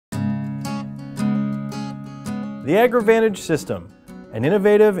The AgroVantage System, an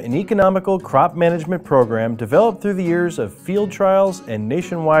innovative and economical crop management program developed through the years of field trials and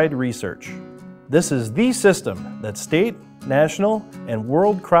nationwide research. This is the system that state, national, and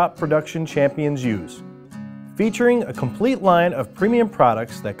world crop production champions use. Featuring a complete line of premium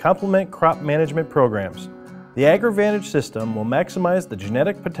products that complement crop management programs, the AgroVantage system will maximize the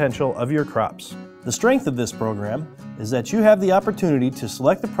genetic potential of your crops. The strength of this program is that you have the opportunity to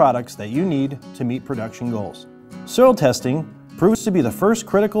select the products that you need to meet production goals. Soil testing proves to be the first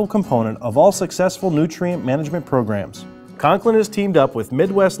critical component of all successful nutrient management programs. Conklin has teamed up with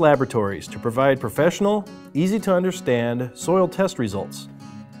Midwest Laboratories to provide professional, easy-to-understand soil test results.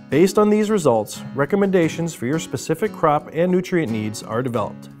 Based on these results, recommendations for your specific crop and nutrient needs are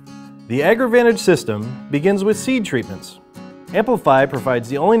developed. The AgroVantage system begins with seed treatments. Amplify provides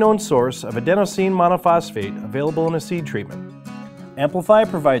the only known source of adenosine monophosphate available in a seed treatment. Amplify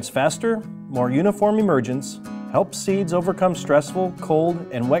provides faster, more uniform emergence, helps seeds overcome stressful, cold,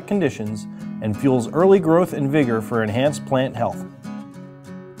 and wet conditions, and fuels early growth and vigor for enhanced plant health.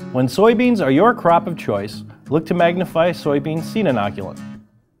 When soybeans are your crop of choice, look to Magnify soybean seed inoculant.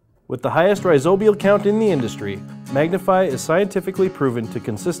 With the highest rhizobial count in the industry, Magnify is scientifically proven to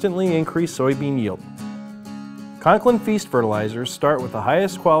consistently increase soybean yield. Conklin Feast fertilizers start with the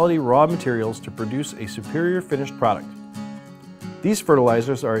highest quality raw materials to produce a superior finished product. These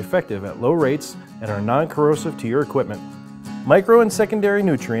fertilizers are effective at low rates and are non-corrosive to your equipment. Micro and secondary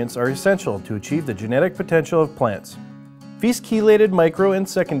nutrients are essential to achieve the genetic potential of plants. Feast chelated micro and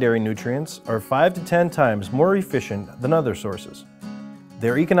secondary nutrients are 5 to 10 times more efficient than other sources.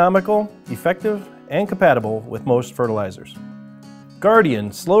 They're economical, effective, and compatible with most fertilizers.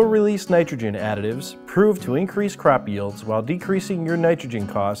 Guardian slow-release nitrogen additives prove to increase crop yields while decreasing your nitrogen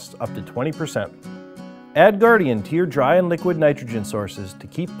costs up to 20%. Add Guardian to your dry and liquid nitrogen sources to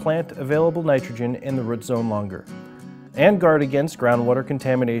keep plant available nitrogen in the root zone longer, and guard against groundwater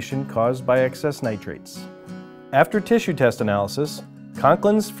contamination caused by excess nitrates. After tissue test analysis,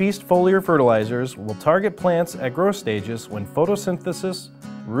 Conklin's Feast foliar fertilizers will target plants at growth stages when photosynthesis,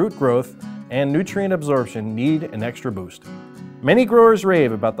 root growth, and nutrient absorption need an extra boost. Many growers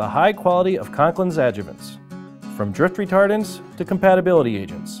rave about the high quality of Conklin's adjuvants, from drift retardants to compatibility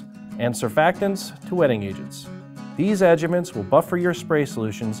agents, and surfactants to wetting agents. These adjuvants will buffer your spray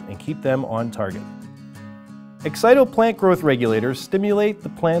solutions and keep them on target. X-cyto plant growth regulators stimulate the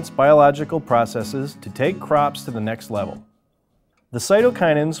plant's biological processes to take crops to the next level. The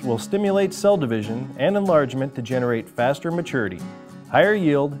cytokinins will stimulate cell division and enlargement to generate faster maturity, higher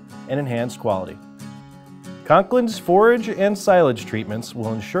yield, and enhanced quality. Conklin's forage and silage treatments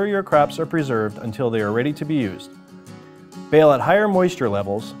will ensure your crops are preserved until they are ready to be used. Bale at higher moisture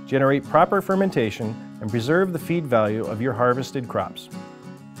levels, generate proper fermentation, and preserve the feed value of your harvested crops.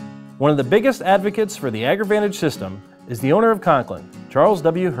 One of the biggest advocates for the AgroVantage system is the owner of Conklin, Charles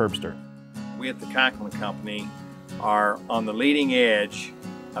W. Herbster. We at the Conklin Company are on the leading edge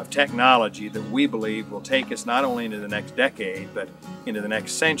of technology that we believe will take us not only into the next decade, but into the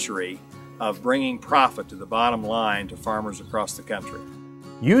next century of bringing profit to the bottom line to farmers across the country.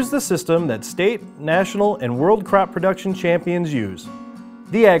 Use the system that state, national, and world crop production champions use,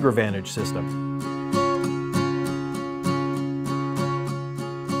 the AgroVantage system.